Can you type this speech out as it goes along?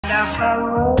Hi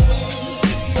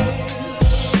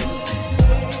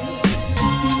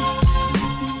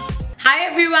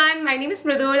everyone, my name is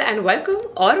Mridul and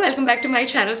welcome back to my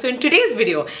channel. So in today's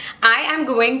video, I am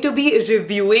going to be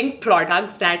reviewing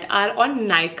products that are on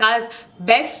NYKAA's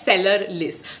bestseller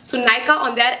list. So NYKAA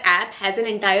on their app has an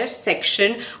entire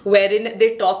section wherein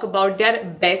they talk about their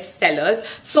best sellers.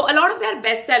 So a lot of their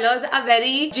best sellers are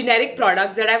very generic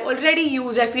products that I've already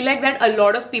used. I feel like that a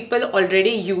lot of people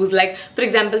already use, like for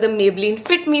example the Maybelline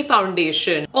Fit Me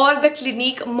foundation or the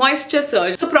Clinique Moisture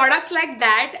Surge. So products like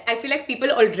that I feel like people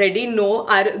already know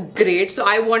are great. So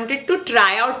I wanted to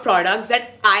try out products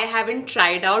that I haven't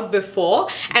tried out before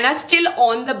and are still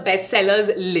on the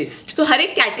bestsellers list. So हर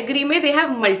एक category में they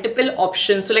have multiple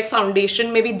options. So like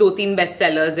foundation में भी 2-3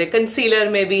 bestsellers है, concealer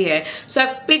में भी है. So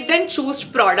I've picked and choose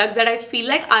products that I feel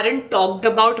like aren't talked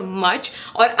about much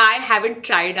or I haven't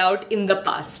tried out in the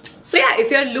past. So yeah,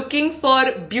 if you're looking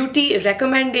for beauty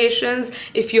recommendations,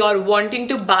 if you're wanting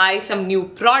to buy some new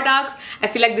products, I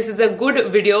feel like this is a good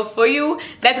video for you.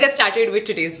 Let's get started with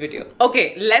today's video.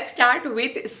 Okay, let's start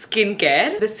with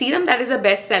skincare. The serum that is a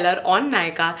bestseller on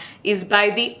NYKAA is by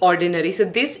The Ordinary. So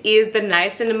this is the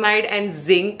niacinamide and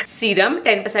zinc serum,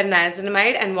 10%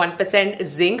 niacinamide and 1%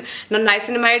 zinc. Now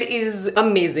niacinamide is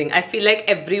amazing. I feel like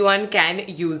everyone can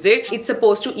use it. It's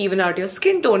supposed to even out your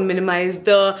skin tone, minimize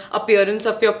the appearance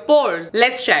of your pores.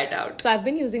 Let's try it out. So I've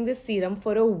been using this serum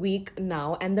for a week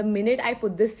now, and the minute I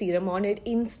put this serum on, it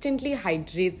instantly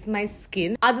hydrates my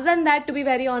skin. Other than that, to be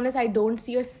very honest, I don't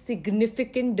see a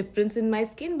significant difference in my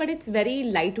skin, but it's very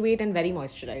lightweight and very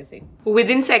moisturizing.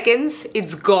 Within seconds,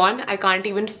 it's gone. I can't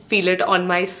even feel it on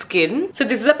my skin. So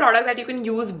this is a product that you can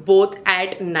use both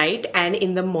at night and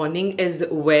in the morning as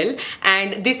well.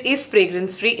 And this is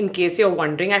fragrance free in case you're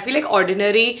wondering. I feel like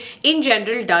Ordinary in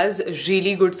general does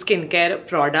really good skincare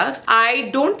products. I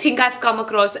don't think I've come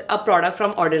across a product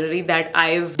from Ordinary that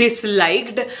I've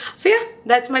disliked. So yeah,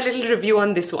 that's my little review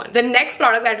on this one. The next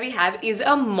product that we have is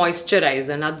a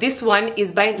moisturizer. Now this one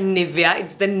is by Nivea.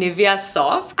 It's the Nivea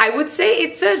Soft. I would say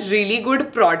it's a really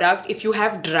good product if you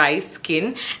have dry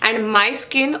skin, and my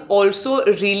skin also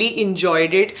really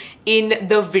enjoyed it in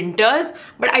the winters,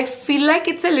 but I feel like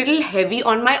it's a little heavy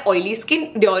on my oily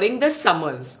skin during the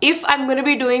summers. If I'm gonna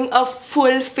be doing a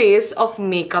full face of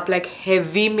makeup, like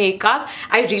heavy makeup,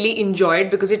 I really enjoy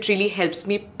it because it really helps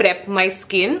me prep my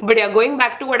skin. But yeah, going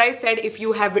back to what I said, if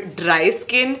you have dry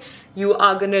skin, you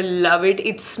are gonna love it.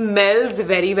 It smells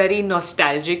very, very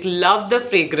nostalgic. Love the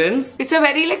fragrance. It's a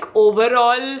very like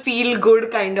overall feel good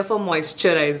kind of a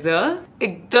moisturizer.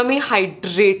 एकदम ही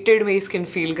hydrated मेरी skin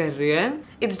feel कर रही है.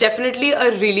 It's definitely a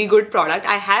really good product.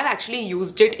 I have actually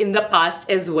used it in the past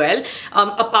as well,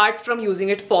 apart from using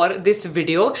it for this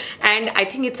video, and I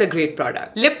think it's a great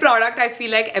product. Lip product, I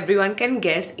feel like everyone can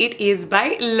guess. It is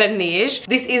by Laneige.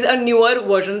 This is a newer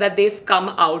version that they've come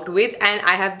out with, and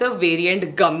I have the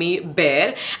variant Gummy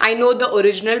Bear. I know the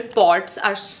original pots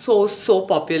are so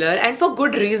popular, and for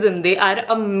good reason. They are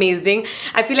amazing.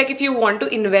 I feel like if you want to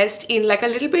invest in like a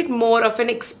little bit more of an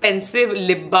expensive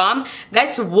lip balm,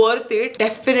 that's worth it.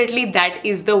 Definitely that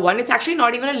is the one. It's actually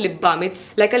not even a lip balm,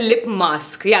 it's like a lip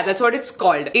mask. Yeah, that's what it's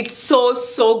called. It's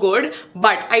so good,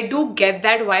 but I do get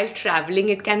that while traveling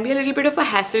it can be a little bit of a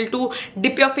hassle to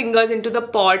dip your fingers into the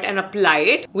pot and apply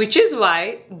it, which is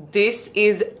why this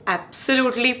is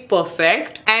absolutely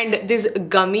perfect. And this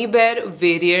Gummy Bear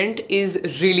variant is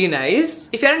really nice.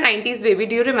 If you're a 90s baby,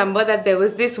 do you remember that there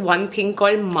was this one thing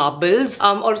called marbles?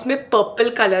 और उसमें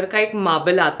purple color का एक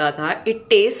marble आता था. It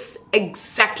tastes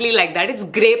exactly like that. It's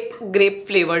grape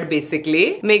flavored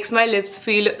basically. Makes my lips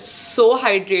feel so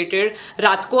hydrated.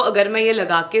 रात को अगर मैं ये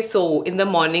लगा के सो, in the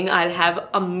morning I'll have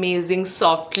amazing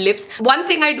soft lips. One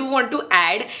thing I do want to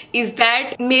add is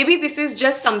that maybe this is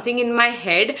just something in my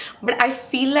head, but I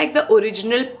feel like the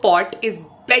original pot is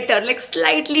better, like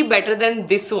slightly better than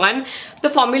this one. The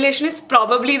formulation is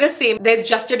probably the same. There's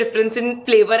just a difference in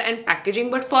flavor and packaging,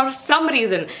 but for some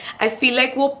reason I feel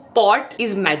like wo pot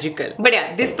is magical. But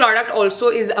yeah, this product also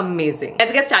is amazing.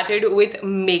 Let's get started with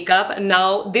makeup.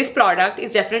 Now this product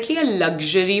is definitely a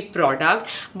luxury product,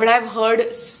 but I've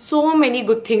heard so many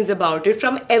good things about it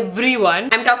from everyone.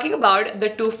 I'm talking about the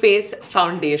Too Faced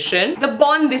foundation, the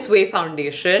Born This Way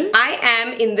foundation. I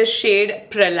am in the shade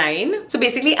Praline. So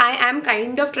basically I am kind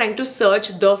kind of trying to search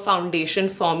the foundation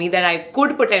for me that I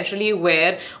could potentially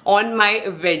wear on my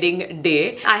wedding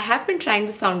day. I have been trying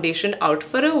this foundation out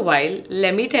for a while.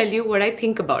 Let me tell you what I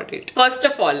think about it. First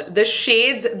of all, the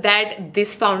shades that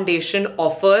this foundation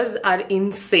offers are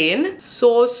insane.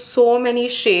 So many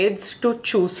shades to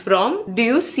choose from. Do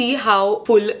you see how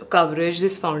full coverage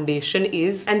this foundation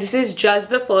is? And this is just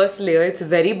the first layer. It's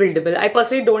very buildable. I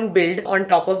personally don't build on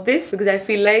top of this because I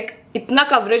feel like इतना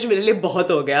coverage मेरे लिए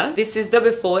बहुत हो गया. This is the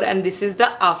before and this is the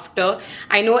after.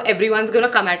 I know everyone's gonna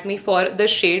come at me for the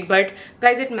shade, but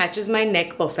guys, it matches my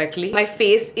neck perfectly. My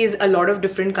face is a lot of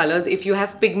different colors. If you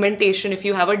have pigmentation, if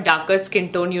you have a darker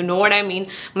skin tone, you know what I mean.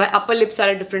 My upper lips are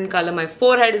a different color, my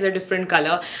forehead is a different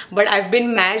color, but I've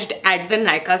been matched at the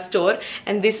NYKAA store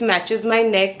and this matches my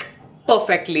neck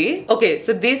perfectly. Okay,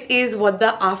 so this is what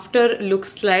the after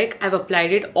looks like. I've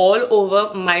applied it all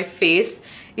over my face.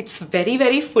 It's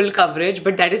very full coverage,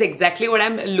 but that is exactly what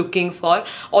I'm looking for.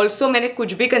 Also, मैंने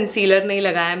कुछ भी concealer नहीं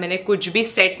लगाया, मैंने कुछ भी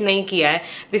set नहीं किया है.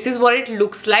 This is what it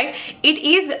looks like. It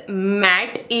is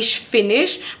matte-ish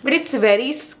finish, but it's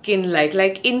very skin-like.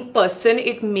 Like in person,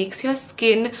 it makes your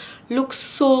skin look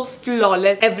so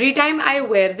flawless. Every time I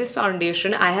wear this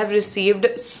foundation, I have received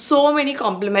so many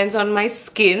compliments on my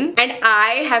skin, and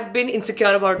I have been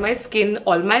insecure about my skin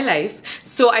all my life.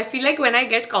 So I feel like when I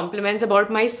get compliments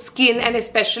about my skin and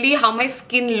especially how my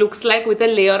skin looks like with a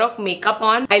layer of makeup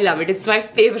on, I love it. It's my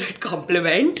favorite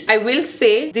compliment. I will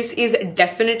say this is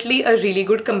definitely a really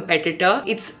good competitor.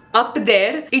 It's up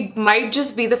there. It might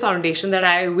just be the foundation that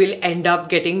I will end up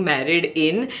getting married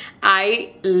in.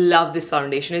 I love this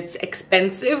foundation. It's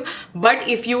expensive, but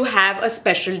if you have a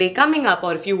special day coming up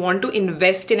or if you want to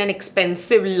invest in an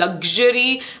expensive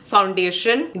luxury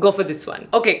foundation, go for this one.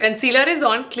 Okay, concealer is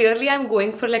on. Clearly I'm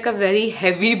going for like a very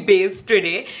heavy base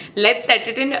today. Let's set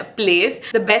it in place.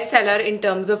 The best seller in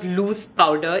terms of loose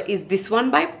powder is this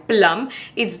one by Plum.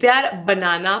 It's their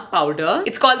banana powder.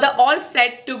 It's called the All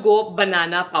Set to Go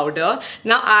banana powder.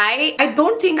 Now I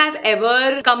don't think I've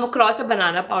ever come across a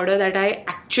banana powder that I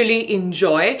actually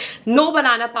enjoy. No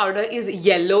banana powder is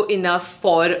yellow enough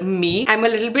for me. I'm a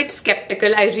little bit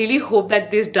skeptical. I really hope that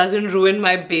this doesn't ruin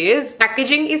my base.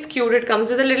 Packaging is cute. It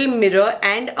comes with a little mirror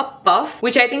and a puff,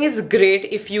 which I think is great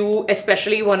if you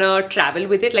especially want to travel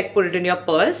with it, like put it in your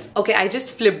purse. Okay, I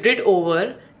just flipped it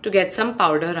over to get some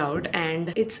powder out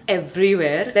and it's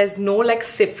everywhere. There's no like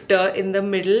sifter in the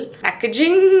middle.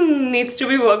 Packaging needs to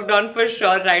be worked on for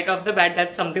sure right off the bat.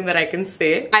 That's something that I can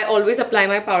say. I always apply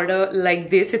my powder like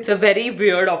this. It's a very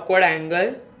weird, awkward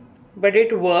angle, but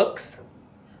it works.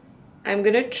 I'm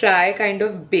gonna try kind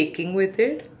of baking with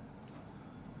it.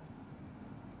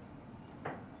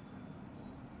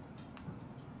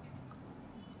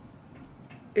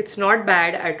 It's not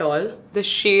bad at all. The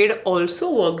shade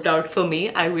also worked out for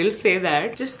me, I will say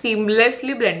that. Just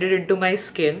seamlessly blended into my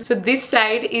skin. So this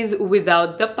side is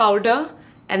without the powder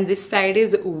and this side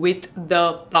is with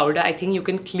the powder. I think you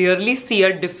can clearly see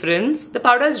a difference. The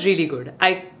powder is really good.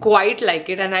 I quite like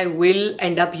it and I will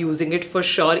end up using it for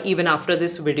sure even after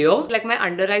this video. Like my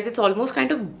under eyes, it's almost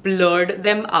kind of blurred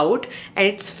them out and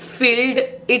it's filled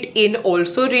it in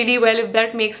also really well, if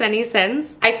that makes any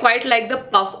sense. I quite like the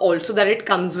puff also that it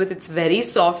comes with. It's very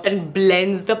soft and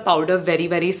blends the powder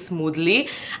very smoothly.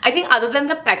 I think other than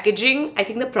the packaging, I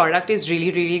think the product is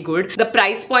really good. The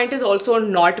price point is also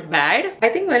not bad. I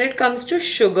think when it comes to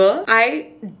sugar, I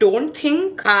don't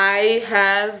think I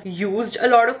have used a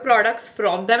lot of products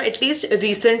from them. At least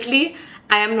recently,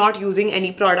 I am not using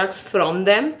any products from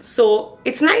them. So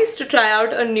it's nice to try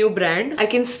out a new brand. I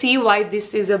can see why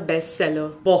this is a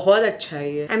bestseller. बहुत अच्छा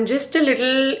है ये. I'm just a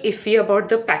little iffy about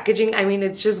the packaging. I mean,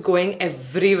 it's just going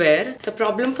everywhere. It's a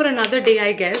problem for another day,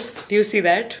 I guess. Do you see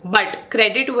that? But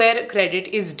credit where credit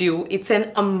is due. It's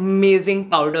an amazing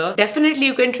powder. Definitely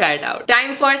you can try it out.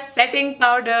 Time for setting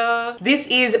powder. This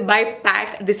is by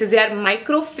PAC. This is their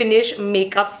micro finish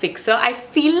makeup fixer. I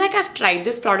feel like I've tried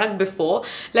this product before,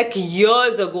 like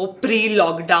years ago,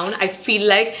 pre-lockdown. I feel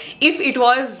like if it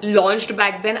was launched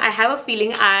back then, I have a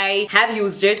feeling I have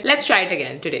used it. Let's try it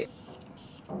again today.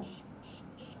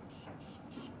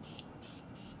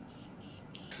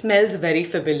 Smells very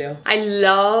familiar. I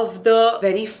love the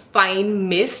very fine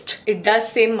mist. It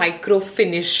does say micro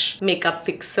finish makeup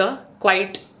fixer.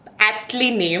 Quite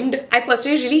aptly named. I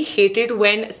personally really hate it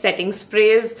when setting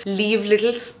sprays leave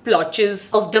little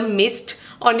splotches of the mist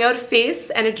on your face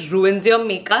and it ruins your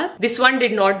makeup. This one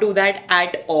did not do that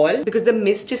at all because the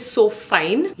mist is so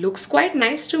fine. Looks quite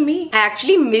nice to me. I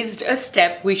actually missed a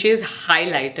step, which is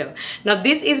highlighter. Now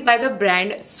this is by the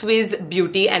brand Swiss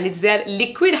Beauty and it's their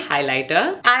liquid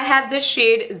highlighter. I have the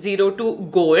shade 02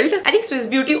 Gold. I think Swiss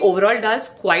Beauty overall does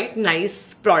quite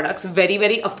nice products, very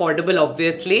affordable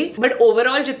obviously, but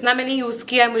overall जितना मैंने use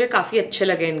किया है मुझे काफी अच्छे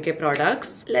लगे इनके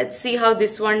products. Let's see how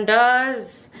this one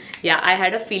does. Yeah, I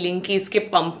had a feeling कि इसके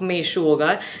pump में issue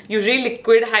होगा. Usually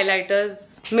liquid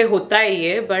highlighters में होता है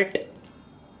ये, but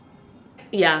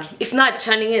yeah, इतना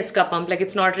अच्छा नहीं है इसका pump. Like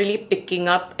it's not really picking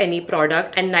up any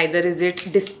product and neither is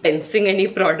it dispensing any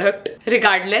product.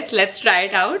 Regardless, let's try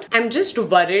it out. I'm just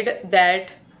worried that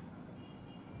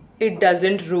it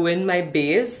doesn't ruin my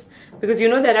base. Because you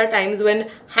know there are times when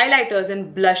highlighters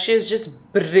and blushes just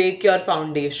break your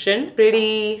foundation.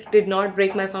 Pretty did not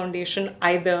break my foundation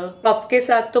either. Puff के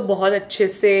साथ तो बहुत अच्छे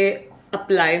से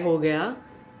apply हो गया.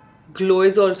 Glow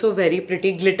is also very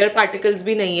pretty. Glitter particles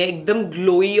भी नहीं है, एकदम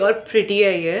glowy और pretty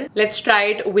है ये. Let's try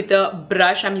it with a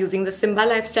brush. I'm using the Simba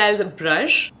Lifestyles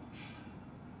brush.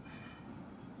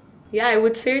 Yeah, I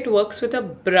would say it works with a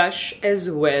brush as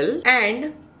well.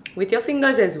 And with your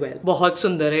fingers as well. बहुत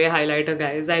सुंदर है ये highlighter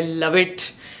guys. I love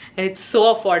it. And it's so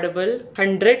affordable.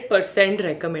 100%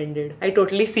 recommended. I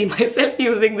totally see myself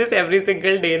using this every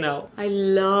single day now. I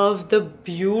love the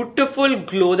beautiful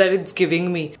glow that it's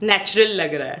giving me. Natural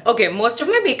lag raha hai. Okay, most of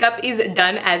my makeup is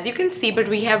done as you can see, but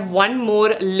we have one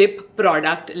more lip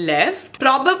product left.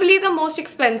 Probably the most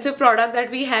expensive product that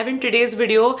we have in today's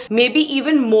video. Maybe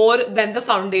even more than the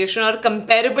foundation or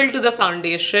comparable to the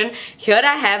foundation. Here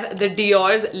I have the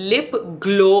Dior's Lip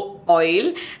Glow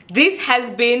Oil. This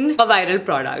has been a viral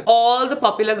product. All the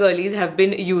popular girlies have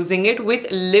been using it with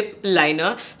lip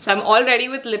liner. So I'm all ready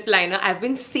with lip liner. I've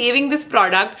been saving this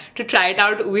product to try it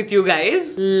out with you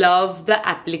guys. Love the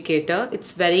applicator.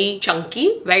 It's very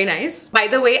chunky, very nice. By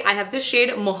the way, I have the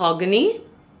shade Mahogany.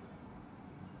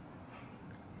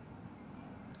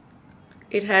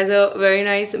 It has a very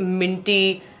nice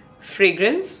minty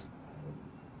fragrance.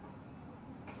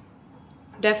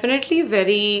 Definitely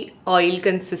very oil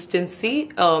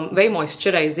consistency, very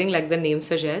moisturizing like the name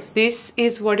suggests. This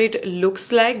is what it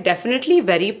looks like. Definitely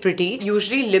very pretty.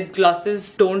 Usually lip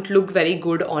glosses don't look very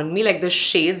good on me, like the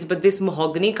shades, but this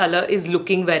mahogany color is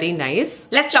looking very nice.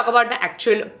 Let's talk about the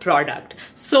actual product.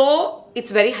 So it's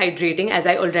very hydrating as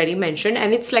I already mentioned,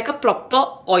 and it's like a proper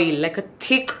oil, like a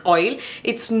thick oil.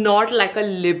 It's not like a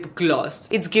lip gloss.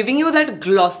 It's giving you that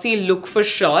glossy look for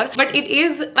sure, but it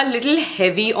is a little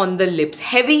heavy on the lips,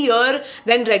 heavier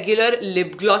than regular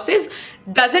lip glosses.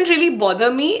 Doesn't really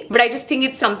bother me, but I just think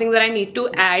it's something that I need to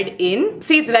add in.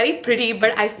 See, it's very pretty,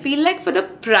 but I feel like for the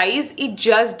price, it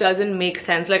just doesn't make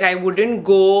sense. Like I wouldn't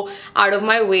go out of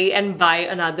my way and buy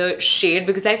another shade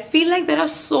because I feel like there are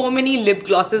so many lip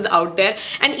glosses out there,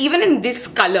 and even in this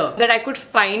color that I could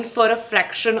find for a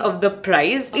fraction of the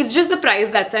price. It's just the price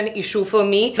that's an issue for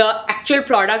me. The actual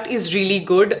product is really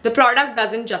good. The product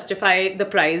doesn't justify the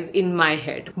price in my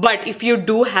head. But if you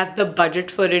do have the budget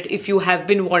for it, if you have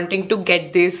been wanting to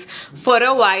get this for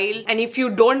a while, and if you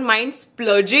don't mind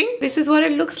splurging, this is what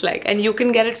it looks like and you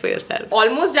can get it for yourself.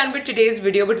 Almost done with today's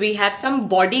video, but we have some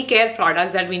body care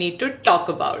products that we need to talk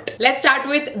about. Let's start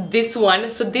with this one.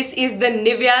 So this is the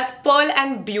Nivea's Pearl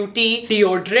and Beauty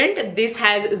deodorant. This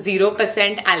has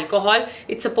 0% alcohol.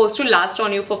 It's supposed to last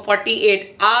on you for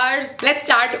 48 hours. Let's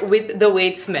start with the way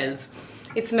it smells.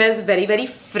 It smells very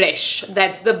fresh.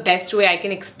 That's the best way I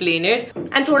can explain it.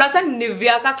 And thoda sa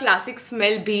Nivea ka classic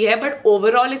smell bhi hai, but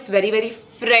overall it's very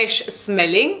fresh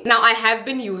smelling. Now I have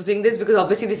been using this because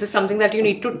obviously this is something that you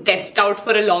need to test out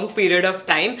for a long period of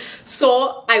time.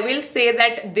 So I will say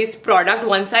that this product,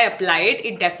 once I apply it,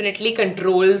 it definitely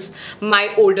controls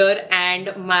my odor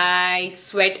and my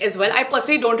sweat as well. I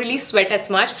personally don't really sweat as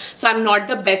much, so I'm not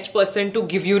the best person to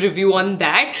give you review on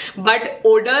that. But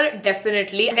odor,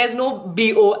 definitely. There's no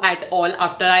BO at all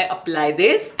after I apply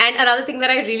this. And another thing that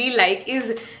I really like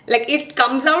is like it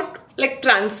comes out like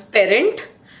transparent.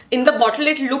 In the bottle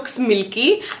it looks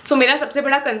milky. So मेरा सबसे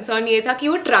बड़ा concern ये था कि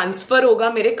वो transfer होगा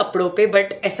मेरे कपड़ों पे,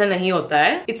 but ऐसा नहीं होता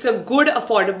है. It's a good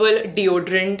affordable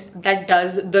deodorant that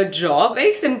does the job.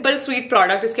 Very simple sweet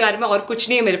product. इसके बारे में और कुछ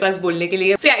नहीं है मेरे पास बोलने के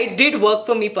लिए. So yeah, it did work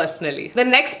for me personally. The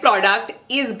next product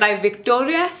is by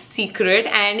Victoria's Secret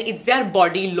and it's their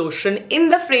body lotion in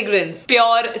the fragrance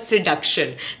Pure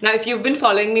Seduction. Now if you've been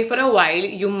following me for a while,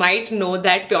 you might know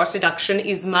that Pure Seduction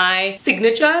is my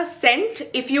signature scent,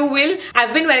 if you will.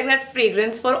 I've been wearing that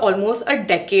fragrance for almost a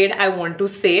decade, I want to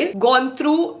say. Gone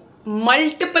through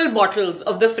multiple bottles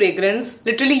of the fragrance,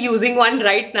 literally using one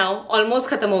right now. Almost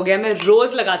khatam ho gaya. मैं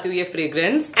रोज लगाती हूँ ये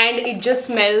fragrance and it just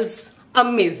smells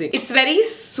amazing. It's very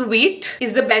sweet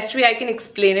is the best way I can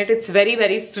explain it. It's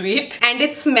very sweet and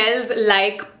it smells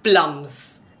like plums.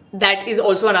 That is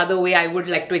also another way I would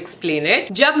like to explain it.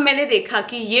 जब मैंने देखा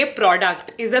कि ये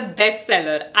product is a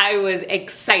bestseller, I was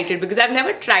excited because I've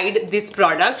never tried this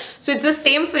product. So it's the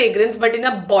same fragrance but in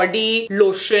a body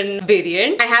lotion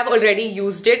variant. I have already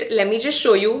used it. Let me just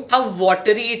show you how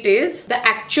watery it is. The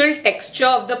actual texture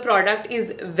of the product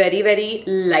is very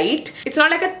light. It's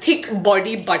not like a thick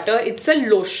body butter. It's a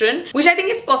lotion, which I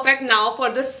think is perfect now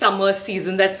for the summer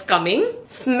season that's coming.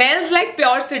 Smells like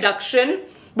pure seduction.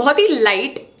 बहुत ही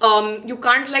light. You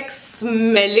can't like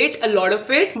smell it, a lot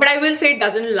of it, but I will say it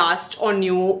doesn't last on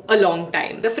you a long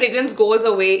time. The fragrance goes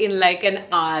away in like an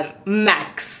hour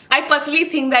max. I personally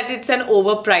think that it's an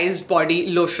overpriced body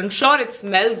lotion. Sure, it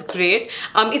smells great.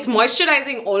 It's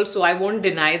moisturizing also, I won't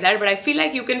deny that, but I feel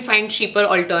like you can find cheaper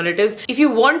alternatives. If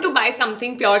you want to buy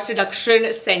something pure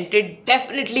seduction scented,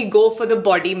 definitely go for the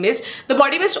body mist. The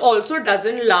body mist also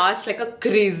doesn't last like a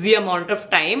crazy amount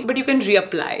of time, but you can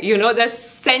reapply. You know, the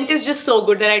scent is just so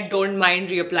good that I don't mind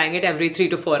reapplying it every 3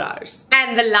 to 4 hours.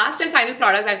 And the last and final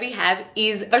product that we have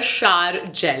is a shower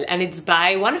gel, and it's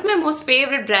by one of my most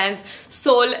favorite brands,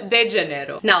 Sol de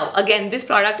Janeiro. Now again, this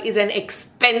product is an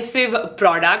expensive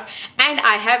product and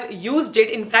I have used it.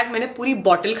 In fact, मैंने पूरी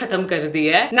bottle खत्म कर दी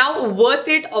है. Now worth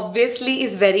it obviously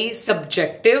is very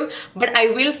subjective, but I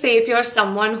will say if you're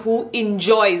someone who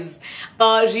enjoys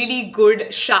a really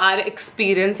good shower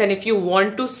experience and if you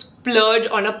want to splurge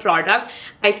on a product,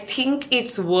 I think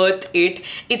it's worth it.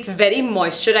 It's very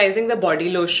moisturizing, the body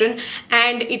lotion,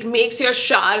 and it makes your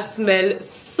shower smell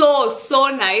so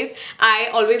nice. I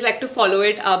always like to follow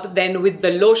it up then with the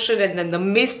lotion and then the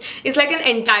mist. It's like an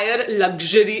entire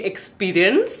luxury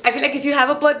experience. I feel like if you have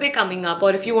a birthday coming up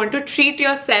or if you want to treat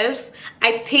yourself,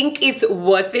 I think it's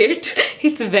worth it.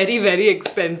 It's very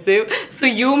expensive, so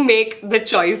you make the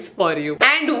choice for you.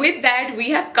 And with that,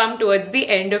 we have come towards the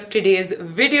end of today's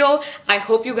video. I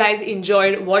hope you guys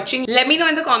enjoyed watching. Let me know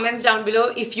in the comments down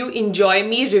below if you enjoy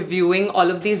me reviewing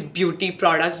all of these beauty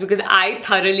products, because I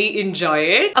thoroughly enjoy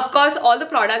it. Of course, all the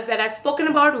products that I've spoken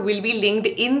about will be linked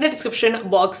in the description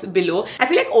box below. I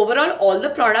feel like overall all the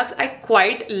products I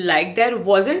quite like. There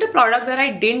wasn't a product that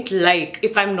I didn't like,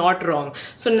 if I'm not wrong.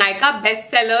 So NYKAA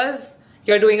Bestsellers,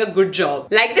 you're doing a good job.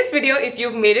 Like this video if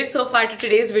you've made it so far to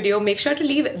today's video. Make sure to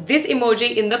leave this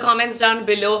emoji in the comments down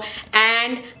below.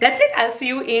 And that's it. I'll see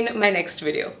you in my next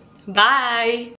video. Bye.